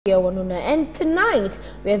Wanuna. And tonight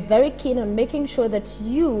we are very keen on making sure that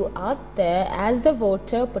you out there as the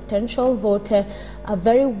voter, potential voter, are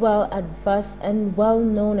very well adversed and well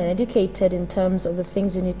known and educated in terms of the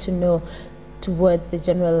things you need to know towards the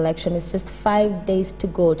general election. It's just 5 days to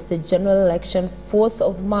go to the general election. 4th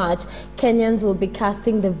of March, Kenyans will be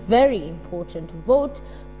casting the very important vote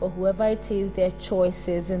for whoever it is their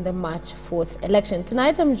choices in the March 4th election.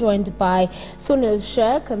 Tonight I'm joined by Sunil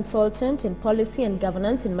Shah, consultant in policy and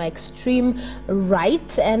governance in my extreme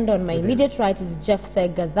right, and on my immediate right is Jephthah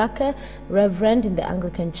Gathaka, Reverend in the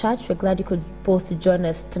Anglican Church. We're glad you could both join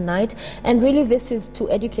us tonight. And really this is to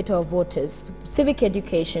educate our voters, civic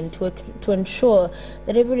education, to ensure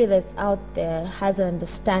that everybody that's out there has an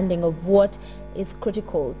understanding of what is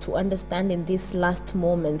critical to understand in these last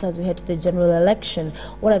moments as we head to the general election.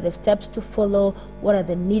 What are the steps to follow? What are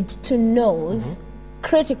the need-to-knows?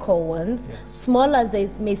 Critical ones, small as they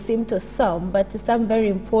may seem to some, but to some very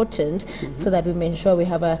important, so that we may ensure we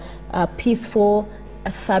have a peaceful,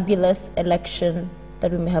 a fabulous election,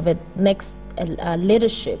 that we may have a next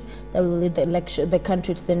leadership that will lead the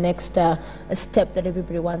country to the next step that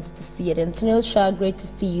everybody wants to see it. And Sunil Shah, great to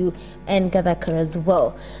see you, and Gathaka as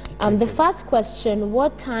well. The first question,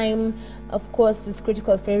 what time, of course, is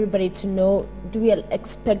critical for everybody to know, do we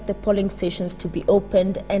expect the polling stations to be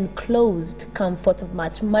opened and closed come 4th of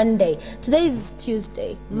March, Monday? Today is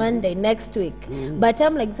Tuesday, Monday, next week. By the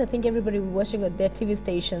time like this, I think everybody will be watching at their TV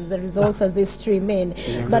stations, the results as they stream in.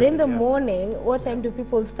 Exactly, but in the morning, what time do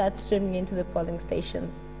people start streaming into the polling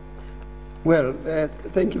stations? Well,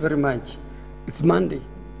 thank you very much. It's Monday.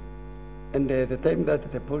 And the time that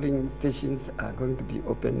the polling stations are going to be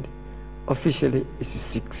opened officially is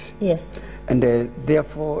 6. Yes. And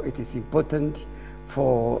therefore it is important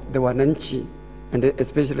for the Wananchi, and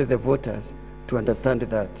especially the voters, to understand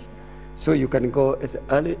that. So you can go as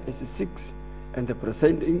early as 6, and the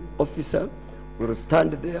presiding officer will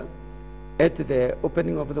stand there at the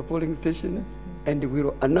opening of the polling station, and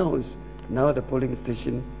will announce, now the polling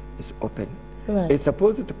station is open. Right. It's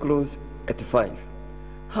supposed to close at 5.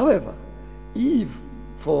 However, if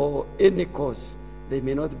for any cause they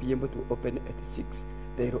may not be able to open at 6,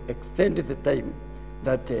 they will extend the time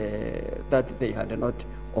that that they had not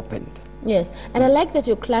opened. Yes, and I like that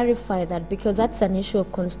you clarify that, because that's an issue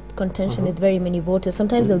of contention with very many voters.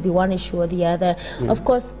 Sometimes there'll be one issue or the other. Of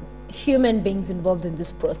course, human beings involved in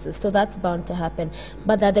this process, so that's bound to happen.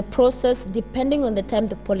 But that the process, depending on the time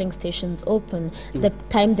the polling stations open, the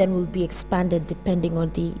time then will be expanded depending on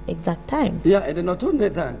the exact time. Yeah, and not only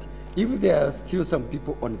that, if there are still some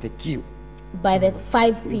people on the queue, by the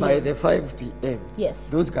 5 p.m. By the 5 p.m. Yes.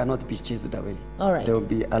 Those cannot be chased away. All right. They will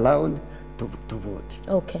be allowed to vote.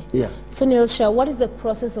 Okay. Yeah. Sunil Shah, what is the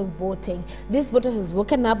process of voting? This voter has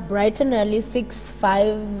woken up bright and early, 6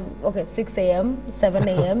 a.m., 7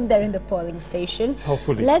 a.m. They're in the polling station.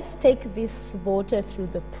 Hopefully. Let's take this voter through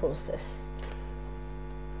the process.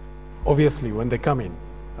 Obviously, when they come in,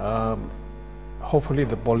 hopefully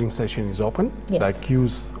the polling station is open. Yes. There are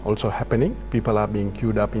queues also happening. People are being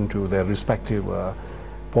queued up into their respective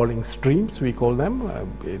polling streams, we call them.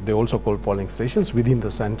 They also call polling stations within the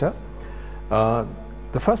center.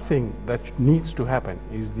 The first thing that needs to happen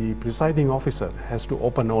is the presiding officer has to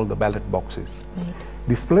open all the ballot boxes,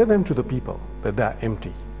 display them to the people that they are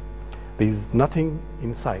empty. There is nothing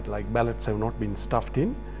inside, like ballots have not been stuffed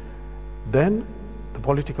in. Then the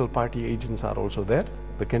political party agents are also there,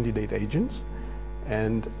 the candidate agents,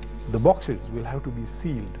 and the boxes will have to be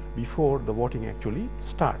sealed before the voting actually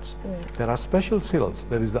starts. There are special seals.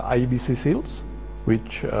 There is the IEBC seals,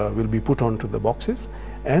 which will be put onto the boxes,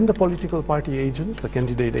 and the political party agents, the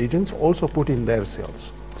candidate agents, also put in their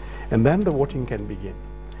seals. And then the voting can begin.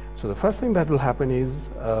 So the first thing that will happen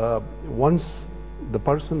is once the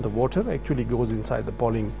person, the voter, actually goes inside the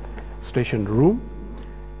polling station room,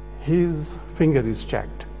 his finger is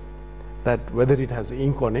checked, that whether it has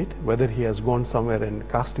ink on it, whether he has gone somewhere and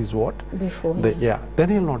cast his vote. Before. Then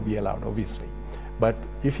he'll not be allowed, obviously. But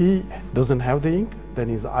if he doesn't have the ink, then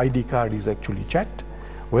his ID card is actually checked,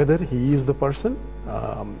 whether he is the person.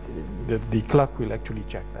 The clerk will actually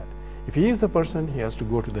check that. If he is the person, he has to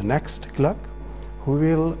go to the next clerk, who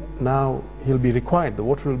will now, he'll be required, the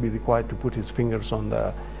voter will be required to put his fingers on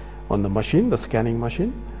the machine, the scanning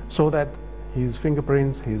machine, so that his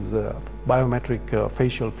fingerprints, his biometric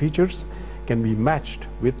facial features can be matched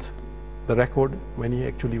with the record when he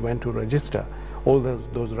actually went to register. All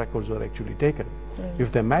those records were actually taken.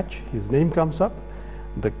 If they match, his name comes up,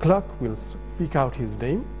 the clerk will speak out his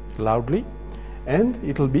name loudly, and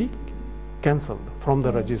it will be cancelled from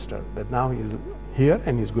the register that now he's here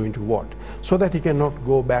and he's going to vote, so that he cannot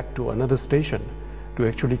go back to another station to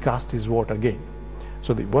actually cast his vote again.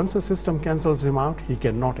 So once the system cancels him out, he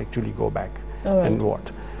cannot actually go back and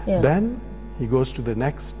vote. Yeah. Then he goes to the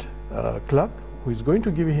next clerk, who is going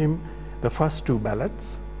to give him the first 2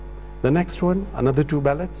 ballots, the next one another 2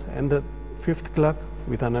 ballots, and the 5th clerk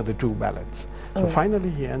with another 2 ballots. So finally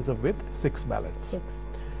he ends up with 6 ballots. 6.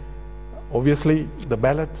 Obviously the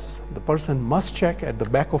ballots, the person must check at the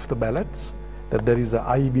back of the ballots that there is a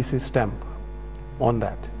IEBC stamp on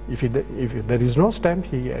that. If there is no stamp,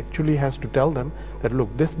 he actually has to tell them that,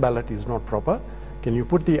 look, this ballot is not proper, can you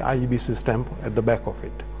put the IEBC stamp at the back of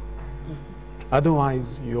it?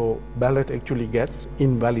 Otherwise your ballot actually gets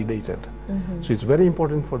invalidated. So it's very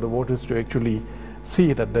important for the voters to actually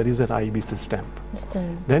see that there is an IEBC stamp.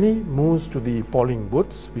 Then he moves to the polling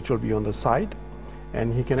booths, which will be on the side,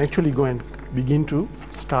 and he can actually go and begin to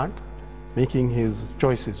start making his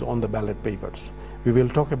choices on the ballot papers. We will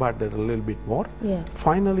talk about that a little bit more. Yeah.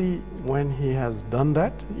 Finally, when he has done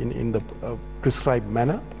that in the prescribed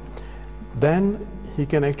manner, then he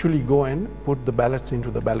can actually go and put the ballots into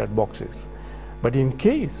the ballot boxes. But in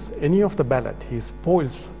case any of the ballot, he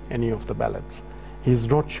spoils any of the ballots, he is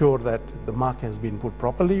not sure that the mark has been put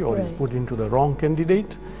properly, or is put into the wrong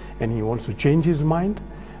candidate, and he wants to change his mind,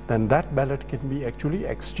 then that ballot can be actually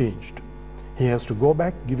exchanged. He has to go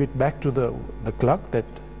back, give it back to the clerk that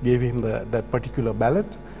gave him that particular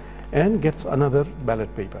ballot, and gets another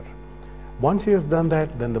ballot paper. Once he has done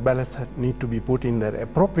that, then the ballots need to be put in their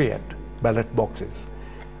appropriate ballot boxes.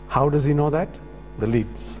 How does he know that? The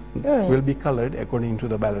lids will be colored according to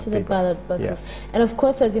the ballot paper. The ballot boxes. Yes. And of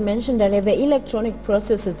course, as you mentioned earlier, the electronic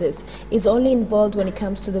process of this is only involved when it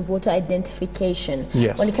comes to the voter identification.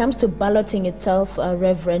 Yes. When it comes to balloting itself,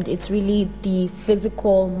 Reverend, it's really the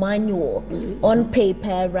physical manual on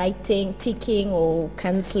paper, writing, ticking or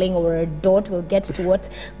cancelling, or a dot. We'll get to what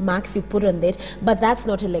marks you put on it, but that's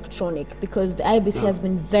not electronic, because the IEBC has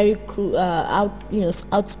been very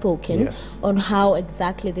outspoken on how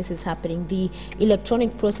exactly this is happening. The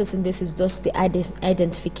electronic process in this is just the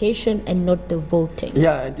identification and not the voting.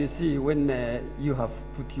 Yeah, and you see, when you have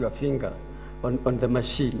put your finger on the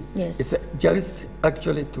machine, it's just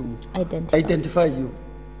actually to identify you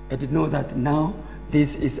and know that now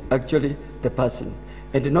this is actually the person.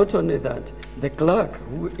 And not only that, the clerk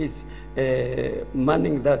who is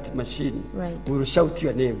manning that machine will shout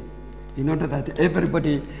your name in order that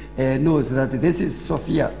everybody knows that this is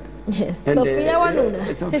Sophia. Yes, and, Sophia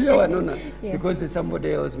Wanuna. Sophia Wanuna, because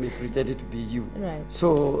somebody else may pretend to be you.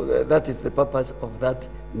 So that is the purpose of that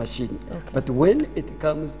machine. But when it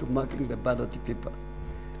comes to marking the ballot paper,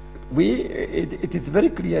 it is very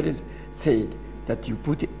clearly said that you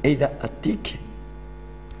put either a tick,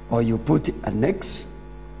 or you put an X,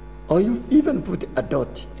 or you even put a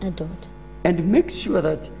dot. A dot. And make sure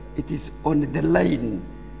that it is on the line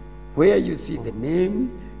where you see the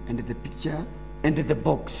name and the picture and the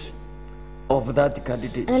box of that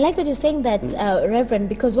candidate. And I like that you're saying that, Reverend,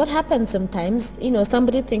 because what happens sometimes,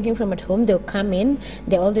 somebody thinking from at home, they'll come in,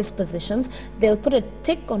 there are all these positions, they'll put a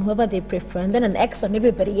tick on whoever they prefer, and then an X on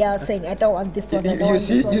everybody else saying, I don't want this one, I don't want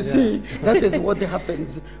this one. You see, that is what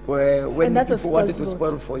happens when people want to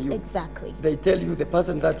spoil for you. Exactly. They tell you the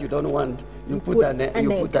person that you don't want, you put an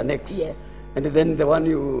X. Yes. And then the one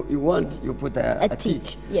you want, you put a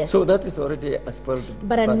tick. Yes. So that is already a spoiled.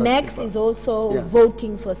 But an X is also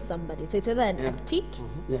voting for somebody. So it's either a tick,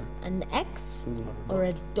 an X, or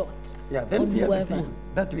a dot. Yeah, then the other thing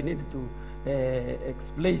that we need to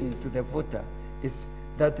explain to the voter is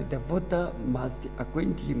that the voter must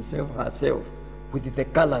acquaint himself or herself with the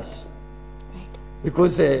colors. Right.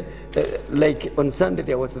 Because like on Sunday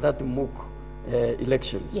there was that mock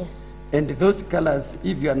elections. Yes. And those colors,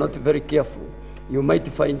 if you are not very careful, you might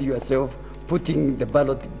find yourself putting the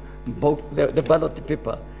ballot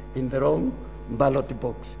paper in the wrong ballot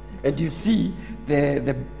box. And you see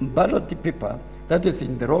the ballot paper that is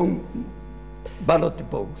in the wrong ballot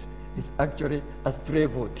box is actually a stray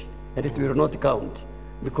vote, and it will not count.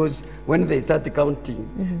 Because when they start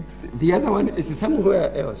counting, the other one is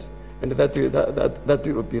somewhere else, and that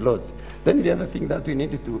will be lost. Then the other thing that we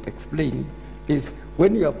need to explain is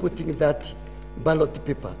when you are putting that ballot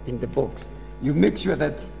paper in the box, you make sure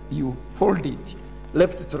that you fold it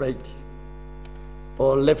left to right,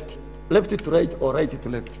 or left to right, or right to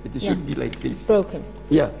left. It should be like this. Broken.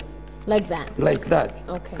 Yeah. Like that. Like that.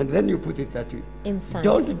 Okay. And then you put it that way. Inside.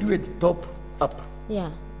 Don't do it top up.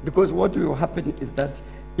 Yeah. Because what will happen is that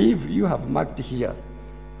if you have marked here,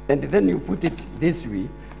 and then you put it this way,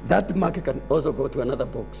 that mark can also go to another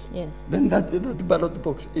box. Yes. Then that ballot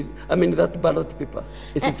box is, that ballot paper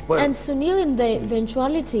is spoiled. And Sunil, in the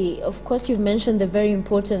eventuality, of course, you've mentioned the very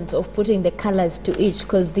importance of putting the colors to each,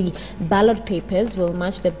 because the ballot papers will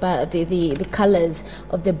match the colors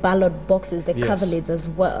of the ballot boxes, the cover lids as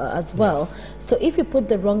well. Yes. So if you put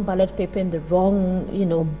the wrong ballot paper in the wrong,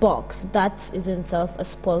 box, that is in itself a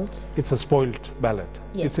spoiled. It's a spoiled ballot.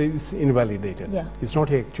 Yes. It's invalidated. Yeah. It's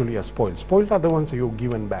not actually a spoiled. Spoiled are the ones you're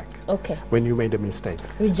given back. Okay. When you made a mistake.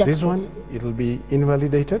 Rejected. This one, it will be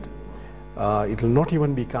invalidated. It will not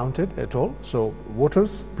even be counted at all. So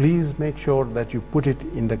voters, please make sure that you put it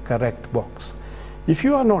in the correct box. If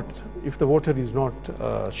the voter is not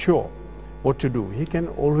sure what to do, he can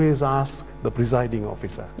always ask the presiding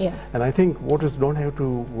officer. Yeah. And I think voters don't have to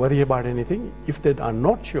worry about anything. If they are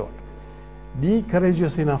not sure, be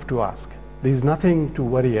courageous enough to ask. There is nothing to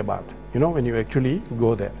worry about, when you actually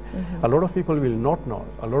go there. A lot of people will not know.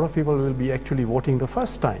 A lot of people will be actually voting the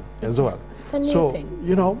first time as well. It's a new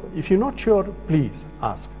thing. If you're not sure, please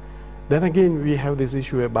ask. Then again, we have this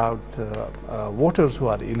issue about voters who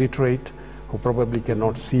are illiterate, who probably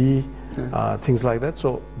cannot see, things like that.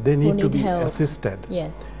 So they need to be help. assisted.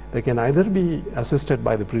 Yes. They can either be assisted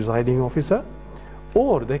by the presiding officer,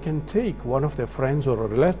 or they can take one of their friends or a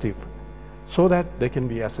relative so that they can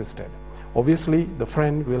be assisted. Obviously, the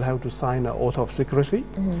friend will have to sign an oath of secrecy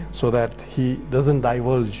so that he doesn't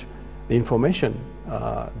divulge the information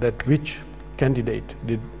that which candidate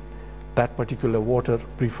did that particular voter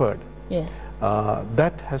preferred. Yes.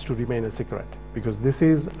 That has to remain a secret, because this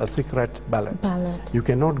is a secret ballot. You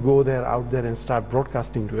cannot go out there and start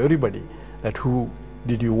broadcasting to everybody that who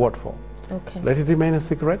did you vote for. Okay. Let it remain a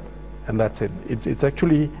secret, and that's it. It's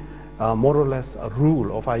actually more or less a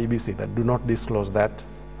rule of IEBC that do not disclose that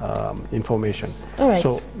information. All right.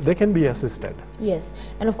 So they can be assisted. Yes.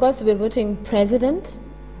 And of course, we're voting president,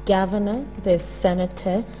 governor, there's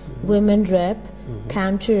senator, women rep,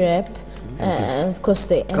 county rep, of course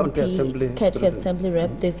the County MP, county assembly rep,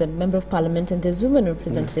 there's a member of parliament, and there's women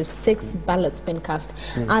representatives. 6 ballots been cast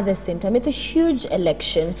at the same time. It's a huge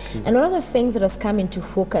election, and one of the things that has come into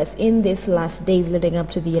focus in these last days leading up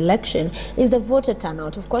to the election is the voter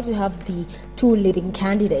turnout. Of course, you have the 2 leading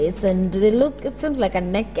candidates, and it seems like a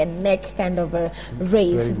neck and neck kind of a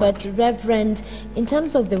race. But Reverend, in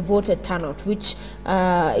terms of the voter turnout, which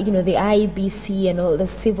the IEBC and all the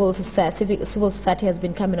civil society has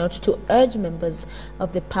been coming out to urge members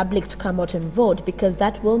of the public to come out and vote, because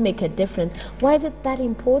that will make a difference. Why is it that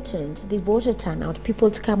important, the voter turnout, people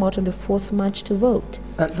to come out on the 4th March to vote?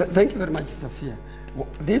 Thank you very much, Sophia.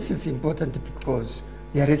 This is important because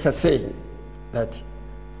there is a saying that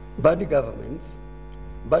bad governments,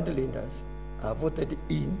 bad leaders are voted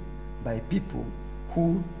in by people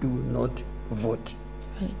who do not vote.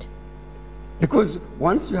 Right. Because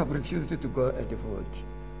once you have refused to go and vote,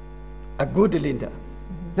 a good leader,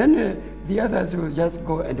 then the others will just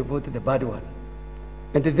go and vote the bad one.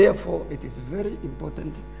 And therefore, it is very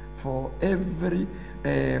important for every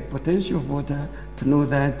potential voter to know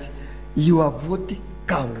that your vote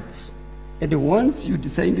counts. And once you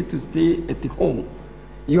decide to stay at home,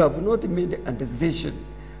 you have not made a decision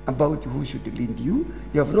about who should lead you.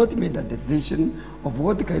 You have not made a decision of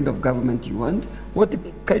what kind of government you want, what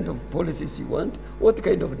kind of policies you want, what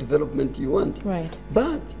kind of development you want. Right.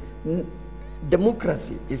 But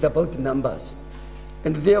democracy is about numbers,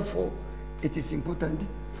 and therefore it is important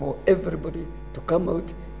for everybody to come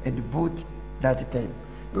out and vote that time.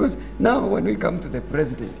 Because now when we come to the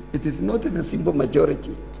president, it is not the simple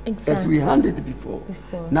majority as we had it before.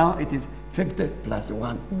 Now it is 50 plus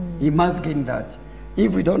 1. He must gain that.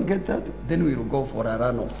 If we don't get that, then we will go for a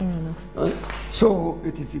runoff. So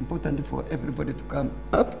it is important for everybody to come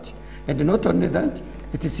up, and not only that,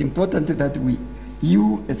 it is important that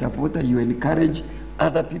you as a voter, you encourage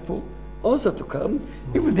other people also to come.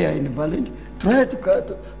 If they are invalid, try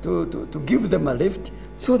to give them a lift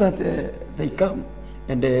so that they come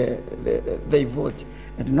and they vote.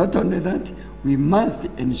 And not only that, we must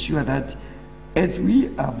ensure that as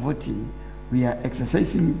we are voting, we are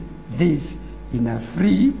exercising this in a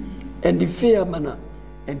free and fair manner.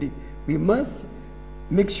 And we must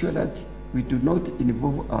make sure that we do not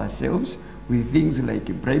involve ourselves with things like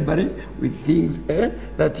bribery, with things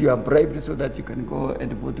that you are bribed so that you can go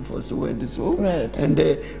and vote for so and so. Right.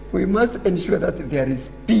 And we must ensure that there is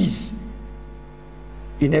peace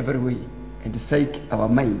in every way, and psych our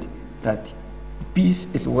mind that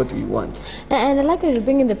Peace is what we want. And I'd like you to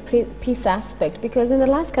bring in the peace aspect, because in the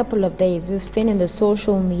last couple of days we've seen in the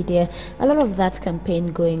social media a lot of that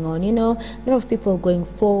campaign going on. You know, a lot of people going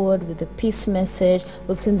forward with the peace message.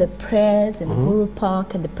 We've seen the prayers in Uhuru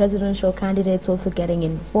Park and the presidential candidates also getting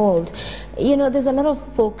involved. You know, there's a lot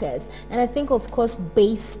of focus, and I think, of course,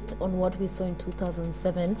 based on what we saw in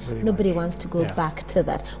 2007, nobody wants to go back to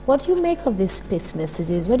that. What do you make of these peace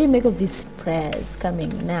messages? What do you make of these prayers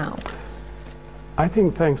coming now? I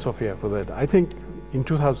think, thanks, Sophia, for that. I think in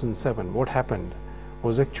 2007, what happened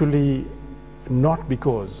was actually not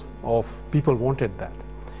because of people wanted that.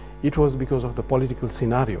 It was because of the political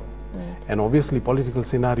scenario. Right. And obviously, political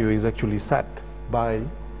scenario is actually set by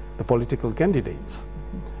the political candidates.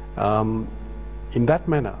 In that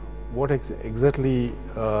manner, what exactly,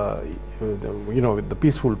 you know, with the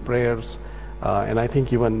peaceful prayers, and I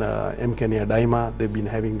think even M. Kenya Daima, they've been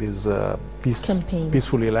having these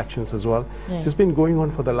peaceful elections as well. Yes. It's been going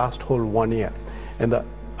on for the last whole 1 year. And the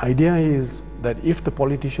idea is that if the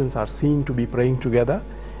politicians are seen to be praying together,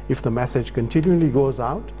 if the message continually goes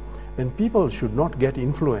out, then people should not get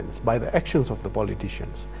influenced by the actions of the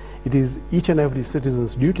politicians. It is each and every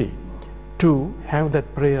citizen's duty to have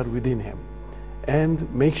that prayer within him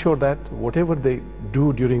and make sure that whatever they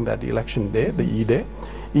do during that election day, the E-Day,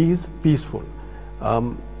 is peaceful.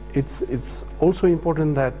 It's also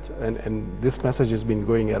important that, and this message has been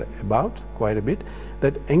going about quite a bit,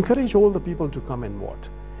 that encourage all the people to come and vote.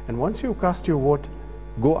 And once you cast your vote,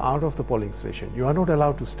 go out of the polling station. You are not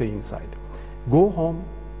allowed to stay inside. Go home,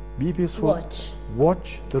 be peaceful,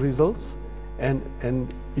 watch the results, and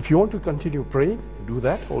if you want to continue praying, do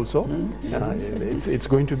that also. It's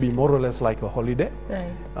going to be more or less like a holiday.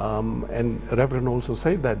 Right. And Reverend also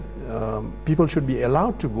said that people should be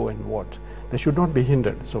allowed to go and vote. They should not be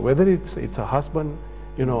hindered. So whether it's a husband,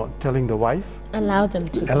 you know, telling the wife, allow them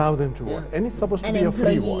to vote, and it's supposed to be a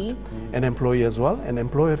free vote. An employee as well. An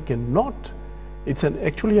employer cannot. It's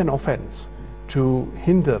actually an offense to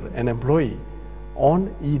hinder an employee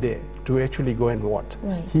on E-Day to actually go and vote.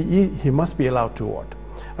 Right. He must be allowed to vote.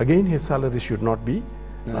 Again, his salary should not be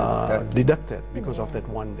deducted because of that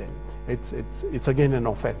 1 day. It's again an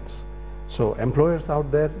offense. So employers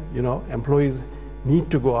out there, you know, employees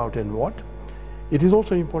need to go out and vote. It is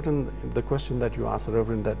also important, the question that you asked,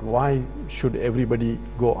 Reverend, that why should everybody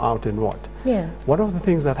go out and vote? Yeah. One of the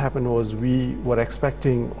things that happened was we were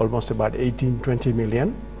expecting almost about 18-20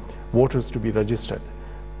 million voters to be registered.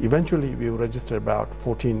 Eventually, we registered about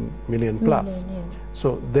 14 million plus.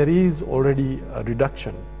 So there is already a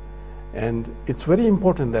reduction. And it's very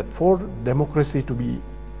important that for democracy to be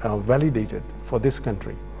validated for this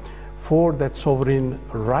country, for that sovereign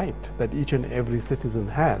right that each and every citizen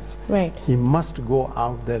has, he must go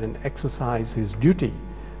out there and exercise his duty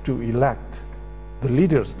to elect the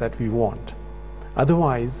leaders that we want.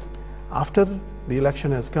 Otherwise, after the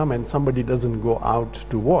election has come and somebody doesn't go out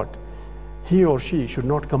to vote, he or she should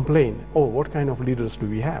not complain, oh, what kind of leaders do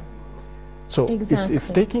we have? So it's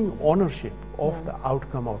taking ownership of the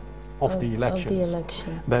outcome of the elections.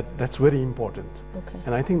 That's very important.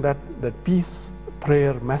 And I think that peace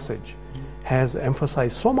prayer message has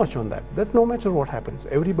emphasized so much on that no matter what happens,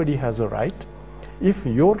 everybody has a right. If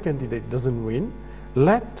your candidate doesn't win,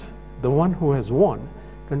 let the one who has won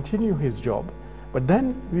continue his job. But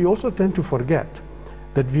then we also tend to forget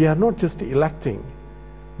that we are not just electing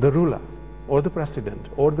the ruler or the president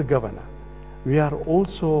or the governor. We are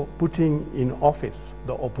also putting in office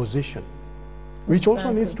the opposition, which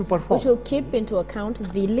also needs to perform. Which will keep into account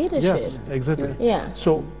the leadership. Yes, exactly. Yeah.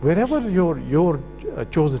 So wherever your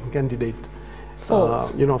chosen candidate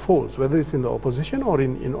falls, whether it's in the opposition or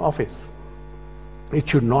in office, it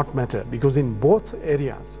should not matter, because in both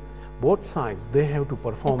areas, both sides, they have to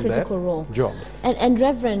perform their job. And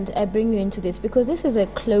Reverend, I bring you into this because this is a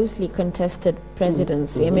closely contested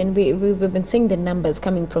presidency. I mean, we've been seeing the numbers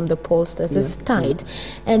coming from the pollsters. It's tight.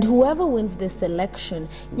 And whoever wins this election,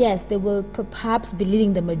 yes, they will perhaps be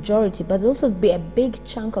leading the majority, but there'll also be a big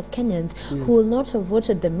chunk of Kenyans who will not have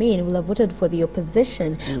voted the main, will have voted for the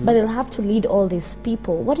opposition, but they'll have to lead all these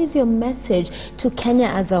people. What is your message to Kenya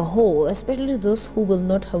as a whole, especially to those who will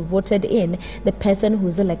not have voted in the person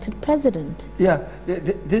who's elected president? Yeah,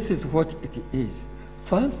 this is what it is.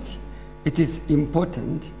 First, it is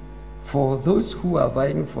important for those who are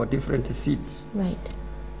vying for different seats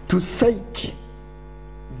to psych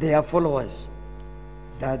their followers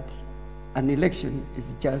that an election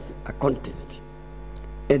is just a contest.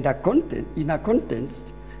 And in a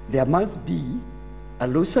contest, there must be a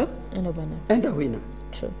loser and a winner.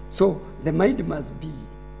 True. So the mind must be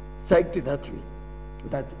psyched that way,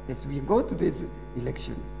 that as we go to this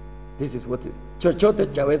election, this is what chochote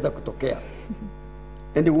chaweza kutokea.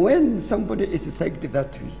 And when somebody is psyched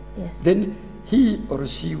that way, Yes. then he or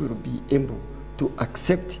she will be able to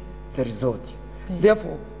accept the results.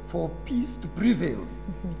 Therefore, for peace to prevail,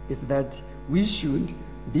 is that we should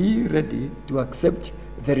be ready to accept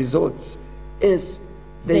the results as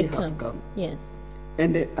they have come. Yes.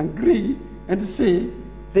 And agree and say,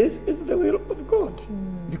 this is the will of God.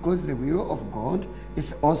 Because the will of God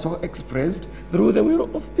is also expressed through the will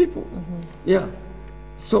of people. Yeah.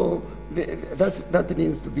 So that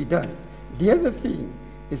needs to be done. The other thing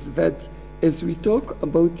is that as we talk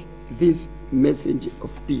about this message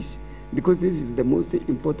of peace, because this is the most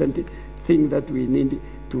important thing that we need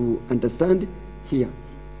to understand here,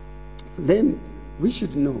 then we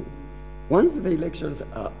should know, once the elections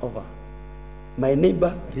are over, my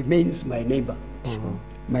neighbor remains my neighbor.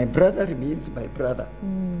 My brother remains my brother.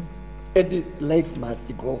 And life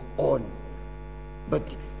must go on.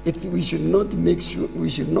 But we should not make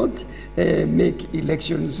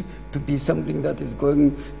elections to be something that is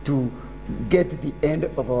going to get the end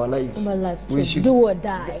of our lives. We should do or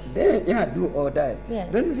die. Do or die.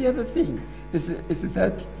 Yes. Then the other thing is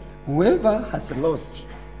that whoever has lost,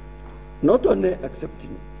 not only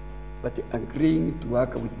accepting, but agreeing to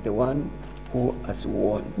work with the one who has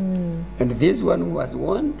won. And this one who has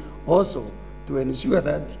won also to ensure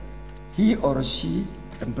that he or she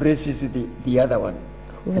embraces the other one.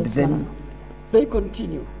 And then they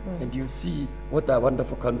continue, and you see what a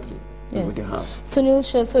wonderful country we would have. Sunil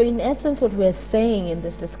Shah, so in essence what we're saying in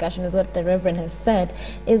this discussion with what the Reverend has said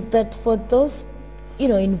is that for those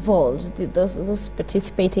involved, those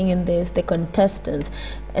participating in this, the contestants,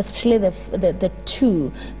 especially the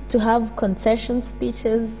two, to have concession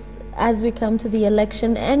speeches as we come to the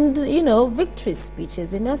election and, victory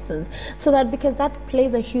speeches in essence. So that, because that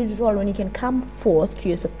plays a huge role when you can come forth to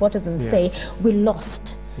your supporters and say, we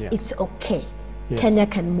lost, it's okay, Kenya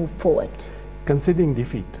can move forward. Conceding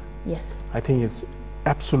defeat, yes, I think it's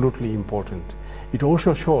absolutely important. It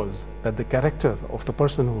also shows that the character of the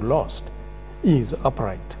person who lost is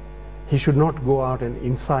upright. He should not go out and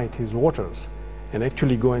incite his voters and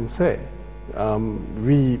actually go and say,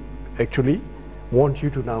 we actually want you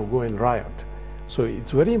to now go and riot. So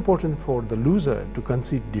it's very important for the loser to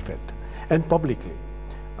concede defeat, and publicly.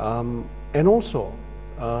 And also,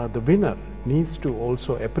 the winner needs to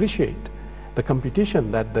also appreciate the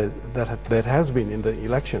competition that there has been in the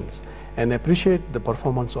elections and appreciate the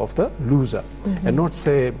performance of the loser, and not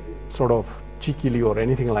say sort of cheekily or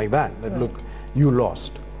anything like that, look, you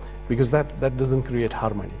lost, because that doesn't create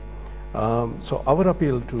harmony. So our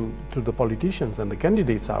appeal to the politicians and the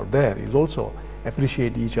candidates out there is also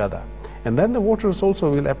appreciate each other. And then the voters also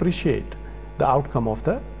will appreciate the outcome of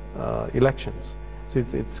the elections. So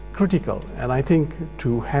it's critical. And I think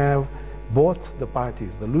to have both the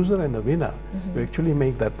parties, the loser and the winner, to actually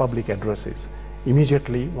make their public addresses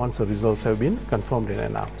immediately once the results have been confirmed and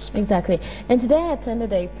announced. Exactly. And today I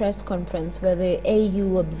attended a press conference where the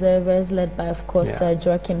AU observers, led by, of course,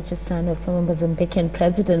 Joaquim Chissano, former Mozambican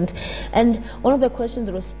president, and one of the questions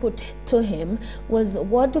that was put to him was,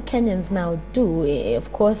 what do Kenyans now do,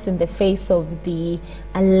 of course, in the face of the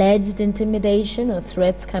alleged intimidation or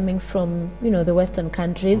threats coming from, the Western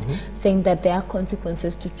countries, saying that there are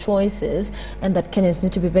consequences to choices and that Kenyans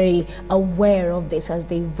need to be very aware of this as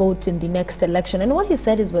they vote in the next election. And what he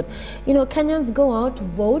said is Kenyans go out,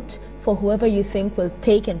 vote for whoever you think will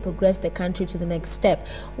take and progress the country to the next step.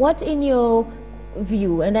 What, in your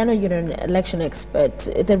view, and I know you're an election expert,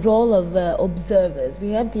 the role of observers?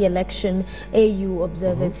 We have the election AU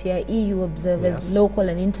observers here, EU observers, local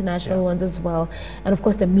and international ones as well, and of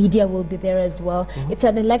course the media will be there as well. It's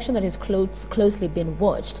an election that is closely been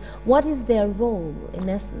watched. What is their role in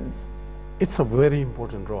essence? It's a very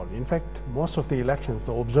important role. In fact, most of the elections,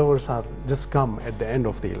 the observers are just come at the end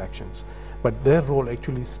of the elections. But their role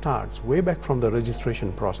actually starts way back from the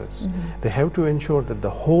registration process. They have to ensure that the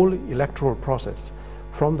whole electoral process,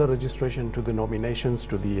 from the registration to the nominations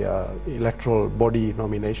to the electoral body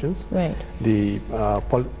nominations, the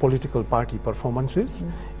political party performances,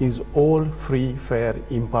 is all free, fair,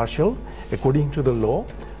 impartial, according to the law.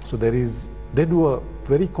 So they do a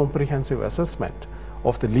very comprehensive assessment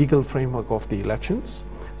of the legal framework of the elections.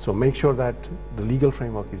 So make sure that the legal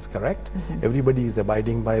framework is correct. Everybody is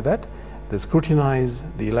abiding by that. They scrutinize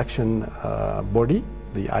the election body,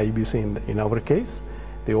 the IEBC in our case.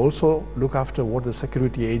 They also look after what the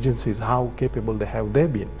security agencies, how capable have they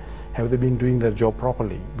been. Have they been doing their job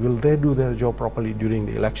properly? Will they do their job properly during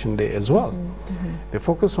the election day as well? They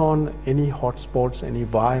focus on any hotspots, any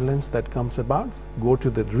violence that comes about, go to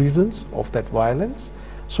the reasons of that violence,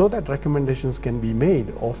 so that recommendations can be made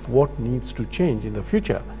of what needs to change in the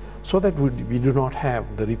future, so that we do not have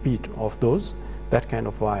the repeat of those that kind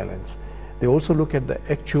of violence. They also look at the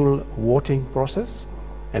actual voting process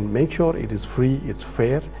and make sure it is free, it's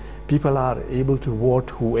fair. People are able to vote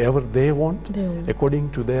whoever they want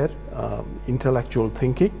according to their intellectual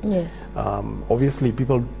thinking. Yes. Obviously,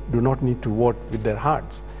 people do not need to vote with their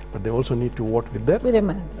hearts, but they also need to vote with their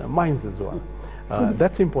minds. Minds as well.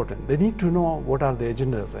 That's important. They need to know what are the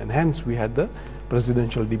agendas, and hence we had the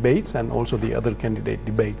presidential debates and also the other candidate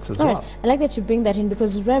debates as well. I like that you bring that in,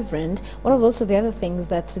 because, Reverend, one of also the other things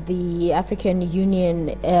that the African Union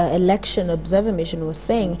Election Observer Mission was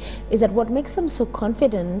saying is that what makes them so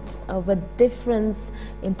confident of a difference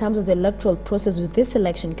in terms of the electoral process with this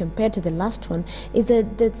election compared to the last one is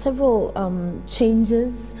that there are several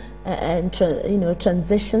changes and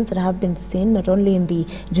transitions that have been seen, not only in the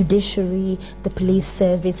judiciary, the police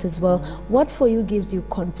service as well. What for you gives you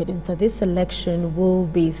confidence that this election will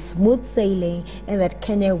be smooth sailing and that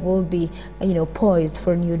Kenya will be, poised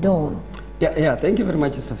for a new dawn? Yeah, thank you very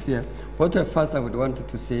much, Sophia. What first I would want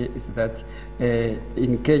to say is that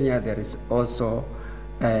in Kenya there is also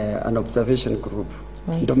an observation group.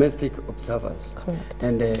 Right. Domestic observers. Correct.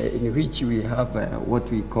 And in which we have what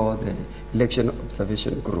we call the election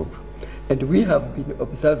observation group. And we have been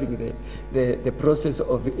observing the process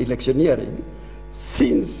of electioneering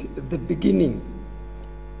since the beginning,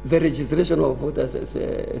 the registration of voters,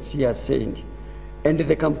 as he has said, and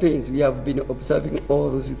the campaigns. We have been observing all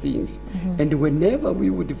those things. And whenever we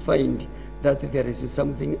would find that there is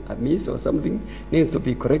something amiss or something needs to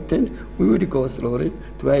be corrected, we would go slowly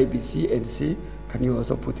to IBC and say, can you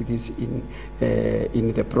also put this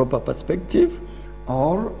in the proper perspective?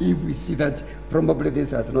 Or if we see that probably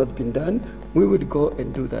this has not been done, we would go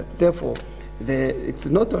and do that. Therefore, it's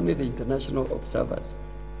not only the international observers,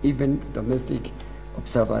 even domestic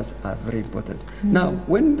observers are very important. Now,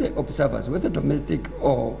 when the observers, whether domestic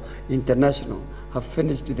or international, have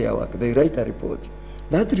finished their work, they write a report.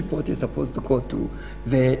 That report is supposed to go to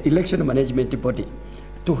the election management body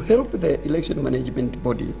to help the election management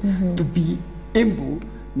body to be able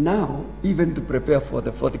now even to prepare for the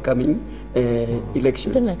forthcoming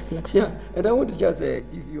elections. The next election. Yeah, and I want to just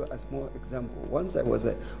give you a small example. Once I was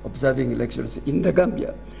observing elections in the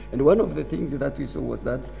Gambia, and one of the things that we saw was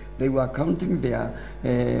that they were counting their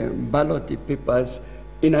ballot papers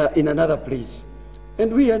in another place.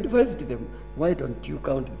 And we advised them, why don't you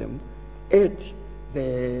count them at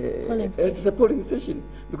the polling station,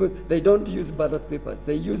 because they don't use ballot papers.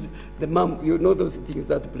 They use the those things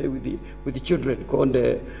that play with the children called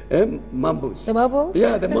mambos. The marbles?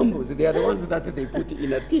 Yeah, the mambos. They are the ones that they put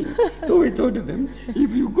in a tin. So we told them,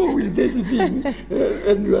 if you go with this thing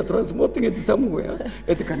and you are transporting it somewhere,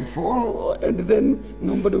 it can fall, and then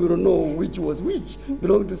nobody will know which was which,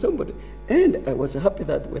 belonged to somebody. And I was happy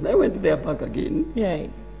that when I went there back again,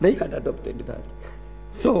 they had adopted that.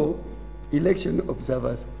 So election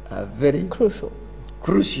observers are very crucial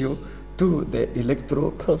to the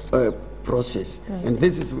electoral process. Right. And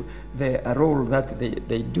this is a role that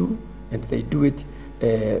they do, and they do it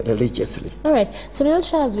religiously. All right. So, Neil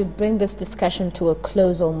Shah, as we bring this discussion to a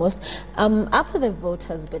close almost, after the vote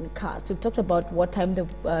has been cast, we've talked about what time the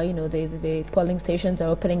polling stations are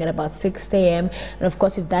opening at about 6 a.m. And of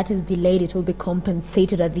course, if that is delayed, it will be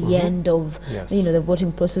compensated at the end of the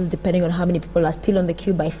voting process, depending on how many people are still on the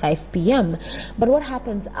queue by 5 p.m. But what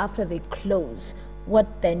happens after they close?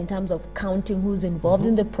 What then, in terms of counting who's involved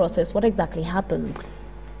in the process, what exactly happens?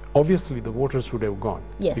 Obviously, the voters would have gone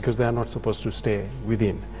because they are not supposed to stay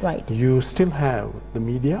within. Right. You still have the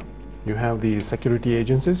media, you have the security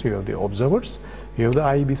agencies, you have the observers, you have the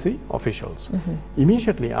IEBC officials.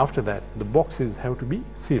 Immediately after that, the boxes have to be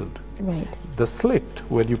sealed. Right. The slit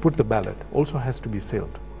where you put the ballot also has to be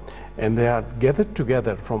sealed. And they are gathered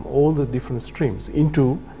together from all the different streams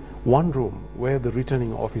into one room where the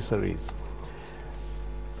returning officer is.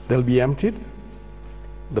 They'll be emptied,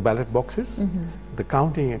 the ballot boxes. The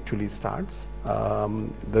counting actually starts.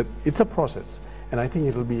 It's a process, and I think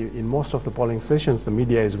it will be in most of the polling stations. The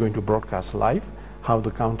media is going to broadcast live how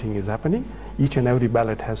the counting is happening. Each and every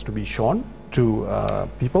ballot has to be shown to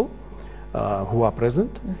people who are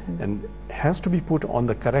present, and has to be put on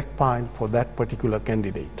the correct pile for that particular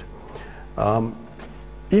candidate.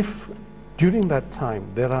 If during that time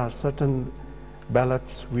there are certain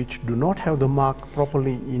ballots which do not have the mark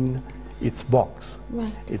properly in its box,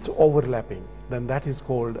 it's overlapping, then that is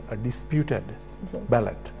called a disputed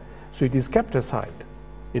ballot. So it is kept aside.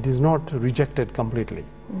 It is not rejected completely.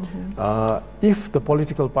 If the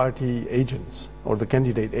political party agents or the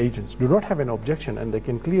candidate agents do not have an objection, and they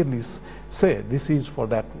can clearly say this is for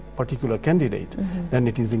that particular candidate, then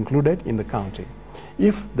it is included in the counting.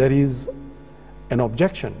 If there is an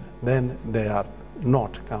objection, then they are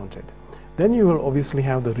not counted. Then you will obviously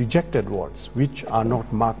have the rejected votes, which are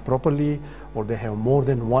not marked properly, or they have more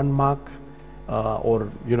than one mark, or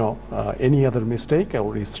any other mistake,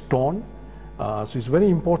 or is torn. So it's very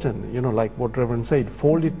important, like what Reverend said,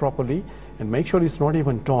 fold it properly and make sure it's not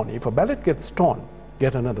even torn. If a ballot gets torn,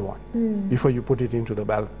 get another one before you put it into the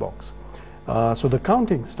ballot box. So the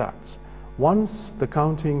counting starts. Once the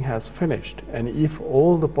counting has finished, and if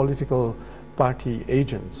all the political party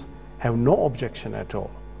agents have no objection at all,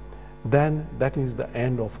 then that is the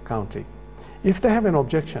end of counting. If they have an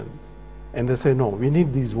objection and they say, no, we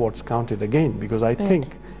need these votes counted again because I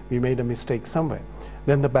think we made a mistake somewhere,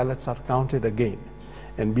 then the ballots are counted again.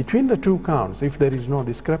 And between the two counts, if there is no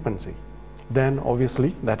discrepancy, then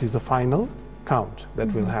obviously that is the final count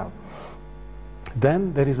that we'll have.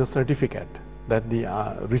 Then there is a certificate that the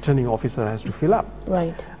returning officer has to fill up.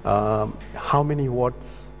 Right. How many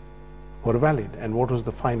votes were valid and what was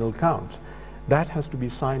the final count? That has to be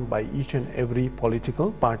signed by each and every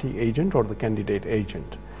political party agent or the candidate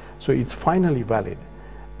agent. So it's finally valid.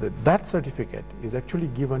 That certificate is actually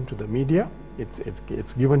given to the media,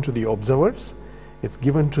 it's given to the observers, it's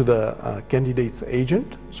given to the candidate's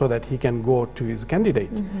agent so that he can go to his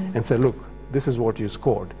candidate and say, look, this is what you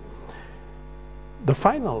scored. The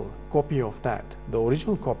final copy of that, the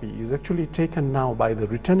original copy, is actually taken now by the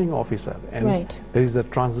returning officer, and there is a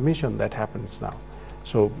transmission that happens now.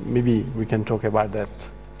 So maybe we can talk about that.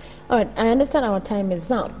 All right, I understand our time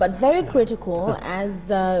is up, but very critical as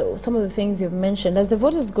some of the things you've mentioned. As the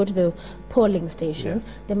voters go to the polling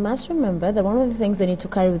stations, they must remember that one of the things they need to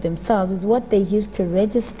carry with themselves is what they used to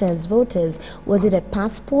register as voters. Was it a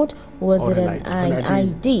passport? Was it an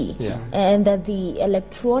ID? And that the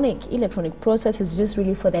electronic process is just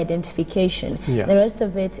really for the identification. The rest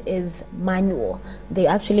of it is manual. They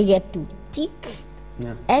actually get to tick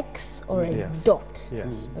X or a dot.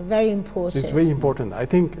 Very important. So it's very important. I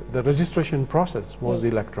think the registration process was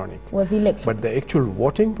electronic. But the actual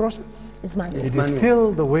voting process is manual. It is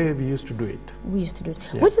still the way we used to do it. We used to do it.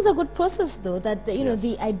 Which is a good process though, that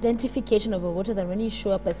the identification of a voter, that when you show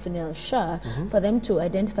up as Sunil Shah, for them to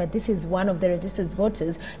identify this is one of the registered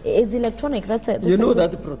voters, is electronic. That's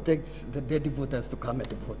that protects the dead voters to come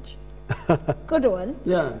and vote. Good one.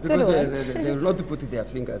 Yeah, because they will not put their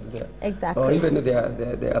fingers there. Exactly. Or even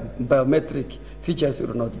their biometric features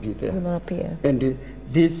will not be there. Will not appear. And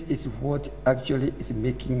this is what actually is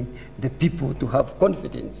making the people to have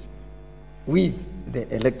confidence with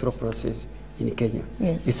the electoral process in Kenya.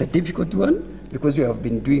 It's a difficult one because we have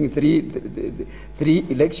been doing three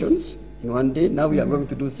elections in one day. Now we are going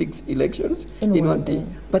to do 6 elections in one day.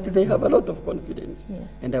 But they have a lot of confidence.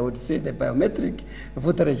 And I would say the biometric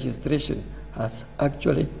voter registration has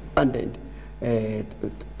actually added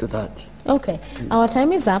to that. Okay, our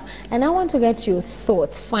time is up, and I want to get your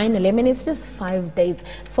thoughts finally. I mean, it's just 5 days.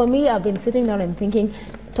 For me, I've been sitting down and thinking,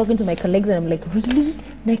 talking to my colleagues, and I'm like, really?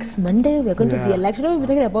 Next Monday we're going to the election? We've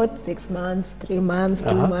been talking about 6 months, 3 months,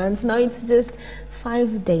 2 months. Now it's just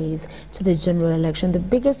 5 days to the general election, the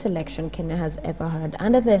biggest election Kenya has ever had.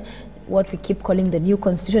 Under what we keep calling the new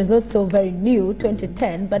constitution. It's not so very new,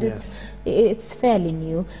 2010, but it's fairly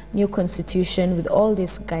new constitution with all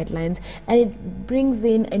these guidelines, and it brings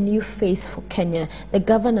in a new face for Kenya. The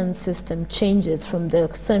governance system changes from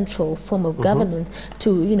the central form of governance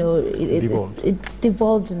to, it's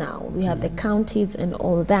devolved now. We have the counties and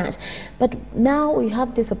all that. But now we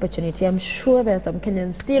have this opportunity. I'm sure there's some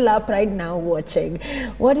Kenyans still up right now watching.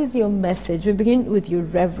 What is your message? We begin with you,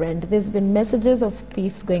 Reverend. There's been messages of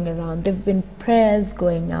peace going around. There have been prayers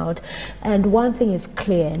going out. And one thing is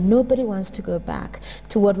clear. Nobody wants to go back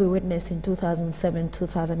to what we witnessed in 2007,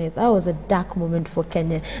 2008. That was a dark moment for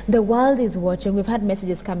Kenya. The world is watching. We've had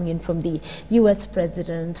messages coming in from the US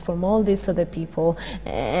president, from all these other people,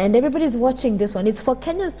 and everybody's watching this one. It's for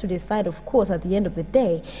Kenyans to decide, of course, at the end of the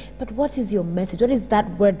day. But what is your message? What is that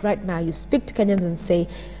word right now? You speak to Kenyans and say,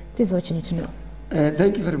 this is what you need to know.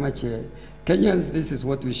 Thank you very much. Kenyans, this is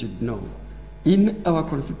what we should know. In our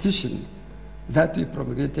constitution that we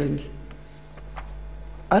promulgated,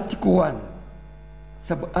 Article 1,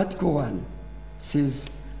 Sub-Article 1 says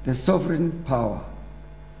the sovereign power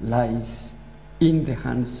lies in the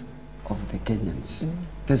hands of the Kenyans,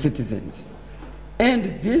 the citizens.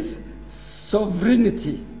 And this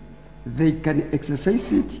sovereignty, they can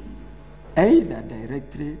exercise it either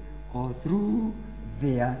directly or through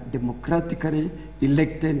their democratically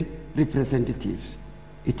elected representatives.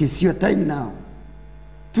 It is your time now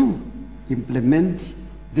to implement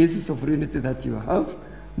this sovereignty that you have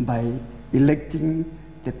by electing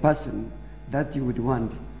the person that you would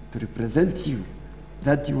want to represent you,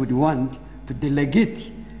 that you would want to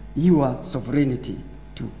delegate your sovereignty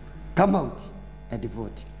to come out and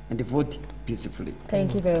vote. and vote peacefully.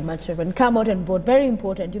 Thank you very much, Reverend. Come out and vote. Very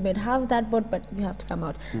important. You may have that vote, but you have to come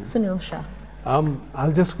out. Sunil Shah.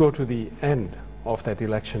 I'll just go to the end of that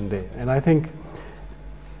election day. And I think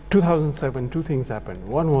 2007, two things happened.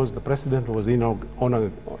 One was the president was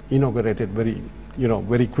inaugurated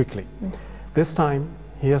very quickly. This time,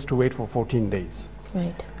 he has to wait for 14 days.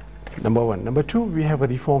 Right. Number one. Number two, we have a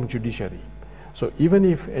reformed judiciary. So even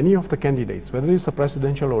if any of the candidates, whether it's a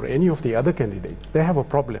presidential or any of the other candidates, they have a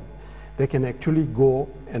problem, they can actually go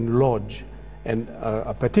and lodge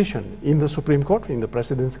a petition in the Supreme Court, in the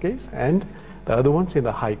president's case, and the other ones in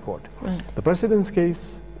the High Court. Right. The president's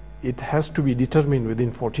case, it has to be determined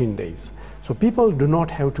within 14 days. So people do not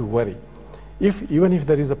have to worry. Even if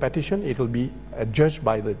there is a petition, it will be adjudged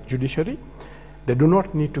by the judiciary. They do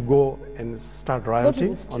not need to go and start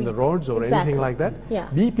rioting on the roads or anything like that. Yeah.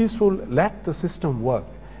 Be peaceful, let the system work.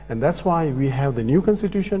 And that's why we have the new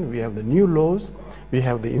constitution, we have the new laws, we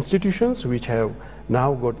have the institutions which have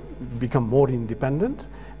now become more independent.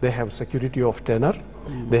 They have security of tenure.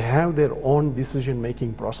 They have their own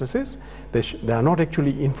decision-making processes. They are not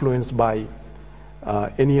actually influenced by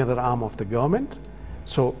any other arm of the government.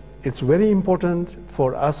 So it's very important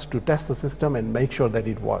for us to test the system and make sure that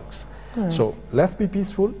it works. So let's be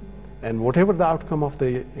peaceful, and whatever the outcome of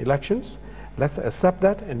the elections, let's accept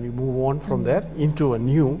that and we move on from there into a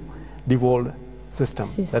new devolved system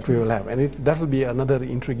that we will have. And that will be another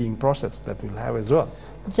intriguing process that we'll have as well.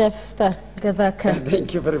 Jephthah Gathaka.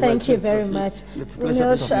 Thank you very much. Thank you very much.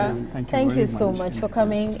 Sunil Shah, thank you so much for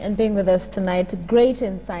coming and being with us tonight. Great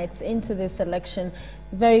insights into this election.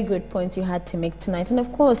 Very good points you had to make tonight. And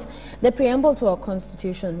of course, the preamble to our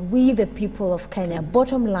constitution, we the people of Kenya.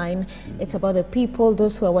 Bottom line, it's about the people,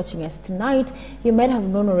 those who are watching us tonight. You might have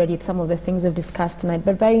known already some of the things we've discussed tonight,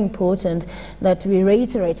 but very important that we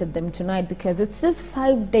reiterated them tonight because it's just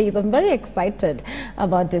 5 days. I'm very excited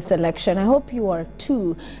about this election. I hope you are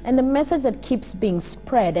too. And the message that keeps being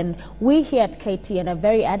spread, and we here at KTN are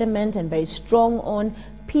very adamant and very strong on,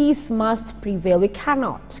 peace must prevail. We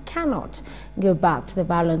cannot go back to the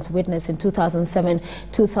violence witnessed in 2007,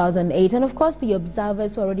 2008. And of course, the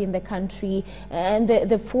observers who are already in the country and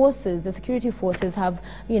the forces, the security forces have,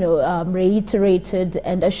 reiterated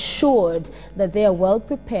and assured that they are well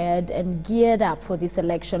prepared and geared up for this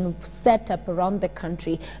election, set up around the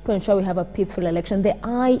country to ensure we have a peaceful election. The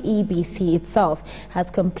IEBC itself has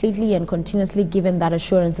completely and continuously given that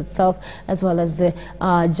assurance itself, as well as the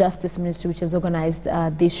Justice Ministry, which has organized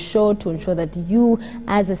this show to ensure that you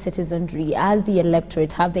as a citizenry, as the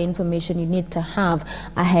electorate, have the information you need to have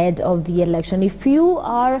ahead of the election. If you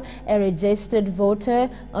are a registered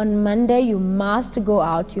voter, on Monday you must go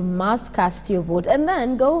out, you must cast your vote, and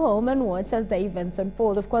then go home and watch as the events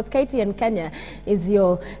unfold. Of course, KTN Kenya is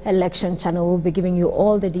your election channel. We'll be giving you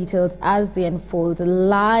all the details as they unfold,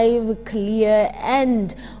 live, clear,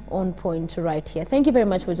 and on point right here. Thank you very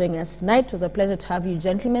much for joining us tonight. It was a pleasure to have you,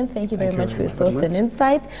 gentlemen. Thank you very much for your thoughts and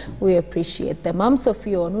insights. We appreciate them. I'm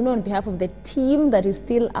Sophia Onuno on behalf of the team that is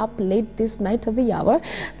still up late this night of the hour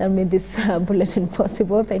that made this bulletin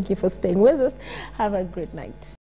possible. Thank you for staying with us. Have a great night.